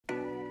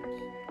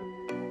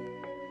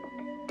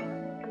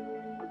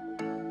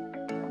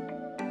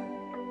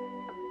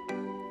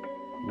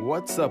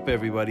What's up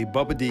everybody,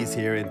 Bubba D's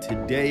here, and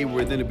today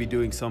we're going to be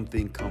doing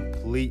something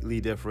completely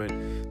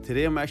different.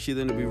 Today I'm actually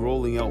going to be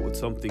rolling out with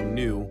something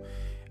new.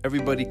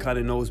 Everybody kind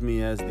of knows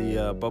me as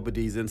the Bubba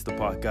D's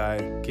Instapot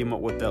guy. Came up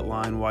with that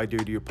line, why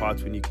dirty your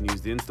pots when you can use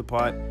the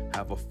Instapot?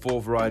 Have a full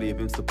variety of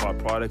Instapot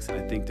products,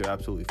 and I think they're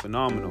absolutely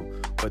phenomenal.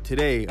 But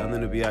today I'm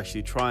going to be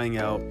actually trying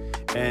out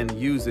and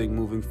using,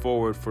 moving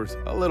forward for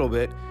a little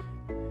bit,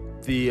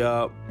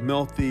 the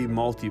Mealthy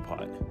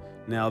MultiPot.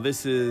 Now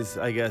this is,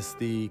 I guess,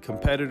 the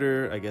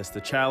competitor, I guess the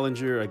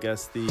challenger, I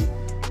guess the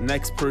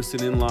next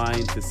person in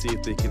line to see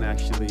if they can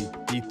actually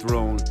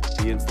dethrone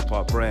the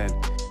Instapot brand.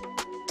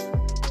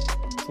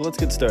 So let's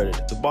get started.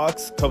 The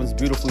box comes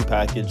beautifully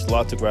packaged,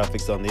 lots of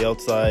graphics on the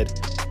outside,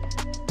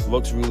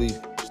 looks really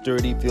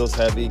sturdy, feels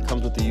heavy,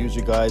 comes with the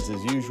user guides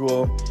as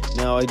usual.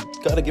 Now I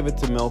gotta give it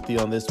to Mealthy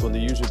on this one. The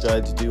user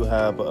guides do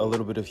have a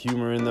little bit of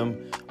humor in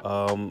them.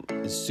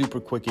 It's super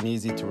quick and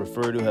easy to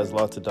refer to, has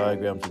lots of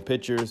diagrams and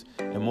pictures,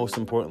 and most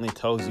importantly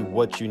tells you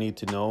what you need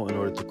to know in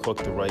order to cook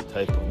the right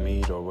type of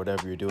meat or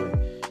whatever you're doing.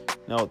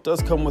 Now it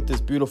does come with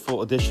this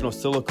beautiful additional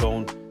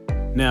silicone.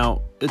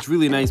 Now it's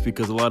really nice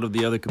because a lot of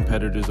the other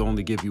competitors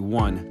only give you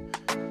one.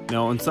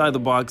 Now inside the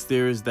box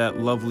there is that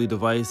lovely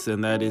device,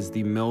 and that is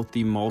the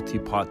Mealthy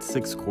MultiPot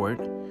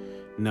 6-quart.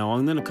 Now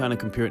I'm going to kind of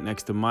compare it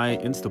next to my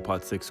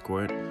Instapot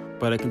 6-quart,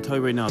 but I can tell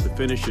you right now the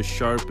finish is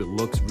sharp. It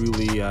looks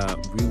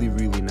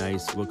really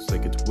nice. Looks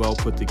like it's well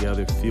put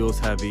together, feels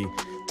heavy,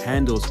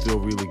 handles feel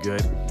really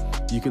good.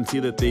 You can see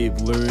that they've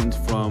learned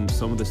from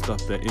some of the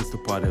stuff that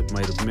Instapot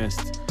might have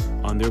missed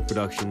on their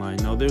production line.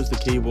 Now there's the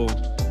cable.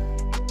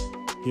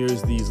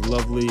 Here's these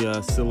lovely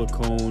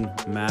silicone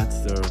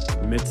mats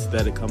or mitts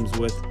that it comes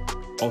with.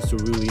 Also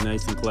really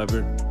nice and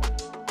clever.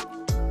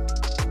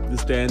 The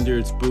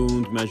standard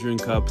spoons, measuring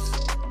cups,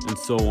 and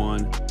so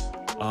on.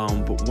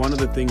 But one of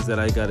the things that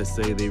I gotta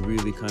say they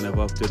really kind of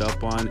upped it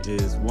up on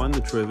is, one, the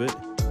trivet.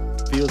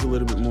 Feels a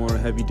little bit more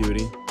heavy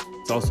duty.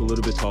 It's also a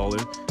little bit taller.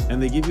 And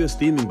they give you a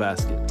steaming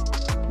basket,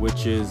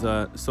 which is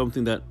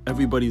something that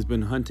everybody's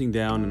been hunting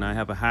down, and I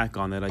have a hack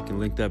on that. I can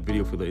link that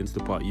video for the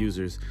Instapot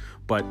users.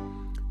 But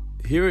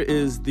here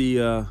is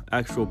the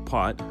actual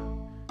pot.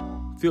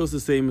 Feels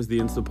the same as the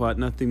Instapot,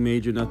 nothing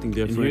major, nothing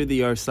different. And here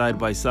they are side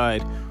by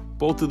side.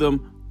 Both of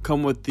them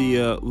come with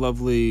the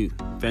lovely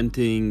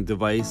venting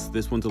device.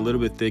 This one's a little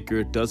bit thicker.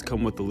 It does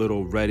come with a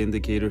little red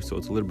indicator, so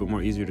it's a little bit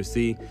more easier to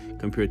see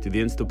compared to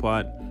the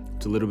Instapot.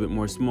 It's a little bit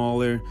more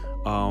smaller.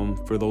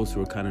 For those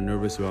who are kind of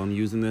nervous around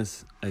using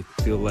this, I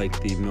feel like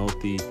the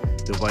Mealthy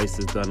device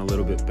has done a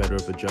little bit better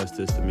of a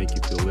justice to make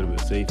you feel a little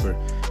bit safer.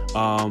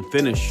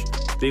 Finish,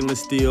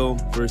 stainless steel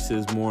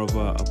versus more of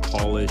a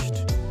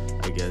polished,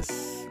 I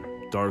guess,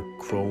 dark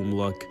chrome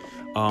look.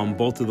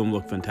 Both of them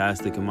look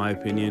fantastic in my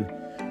opinion.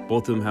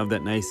 Both of them have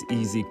that nice,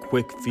 easy,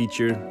 quick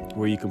feature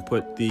where you can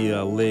put the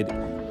lid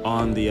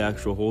on the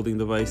actual holding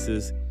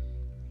devices.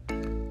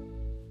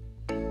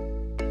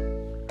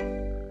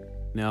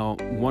 Now,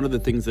 one of the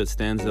things that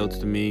stands out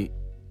to me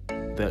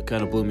that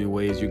kind of blew me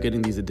away is you're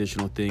getting these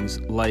additional things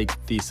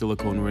like the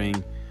silicone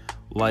ring,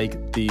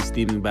 like the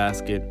steaming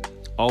basket,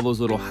 all those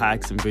little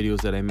hacks and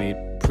videos that I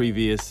made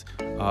previous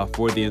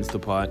for the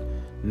Instapot.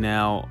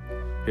 Now,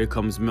 here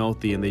comes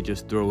Mealthy, and they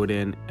just throw it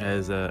in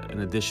as an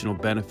additional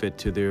benefit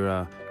to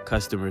their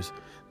customers.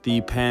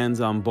 The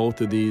pans on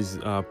both of these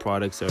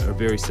products are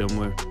very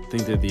similar. I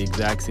think they're the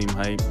exact same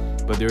height,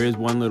 but there is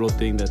one little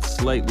thing that's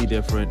slightly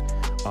different.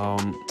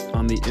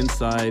 On the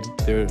inside,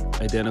 they're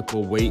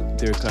identical weight,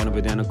 they're kind of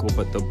identical,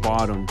 but the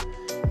bottom,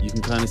 you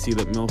can kind of see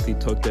that Mealthy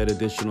took that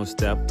additional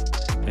step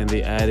and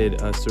they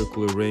added a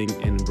circular ring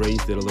and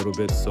raised it a little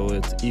bit so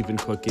it's even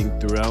cooking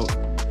throughout.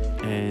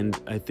 And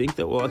I think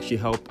that will actually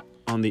help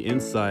on the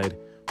inside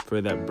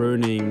for that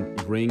burning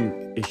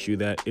ring issue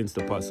that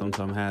Instapot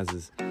sometimes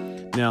has.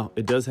 Now,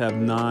 it does have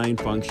 9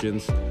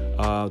 functions.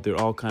 They're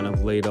all kind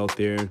of laid out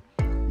there.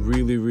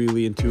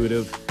 Really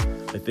intuitive.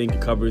 I think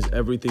it covers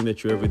everything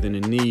that you're ever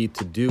gonna need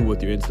to do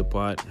with your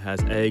Instapot. It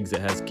has eggs,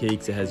 it has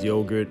cakes, it has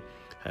yogurt,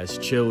 it has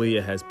chili,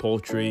 it has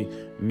poultry,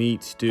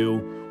 meat, stew,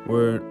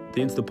 where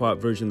the Instapot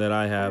version that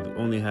I have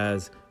only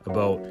has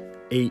about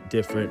 8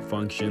 different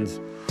functions.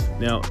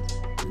 Now,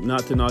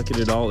 not to knock it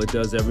at all, it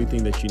does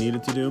everything that you need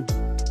it to do,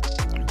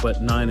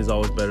 but 9 is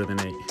always better than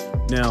 8.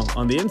 Now,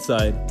 on the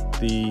inside,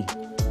 the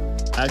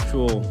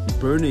actual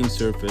burning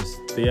surface,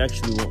 they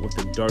actually went with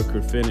a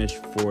darker finish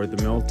for the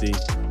Mealthy,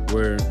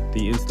 where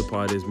the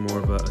Instapot is more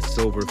of a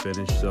silver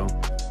finish, so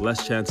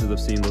less chances of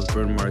seeing those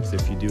burn marks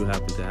if you do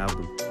happen to have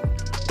them.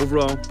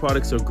 Overall,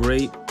 products are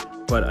great,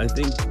 but I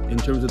think in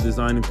terms of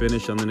design and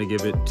finish, I'm gonna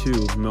give it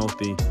to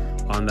Mealthy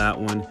on that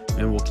one,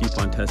 and we'll keep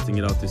on testing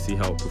it out to see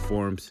how it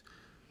performs.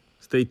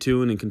 Stay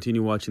tuned and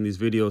continue watching these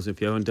videos.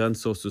 If you haven't done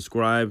so,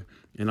 subscribe,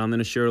 and I'm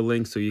gonna share a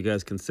link so you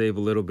guys can save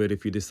a little bit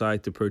if you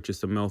decide to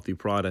purchase a Mealthy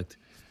product.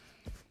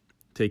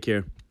 Take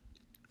care.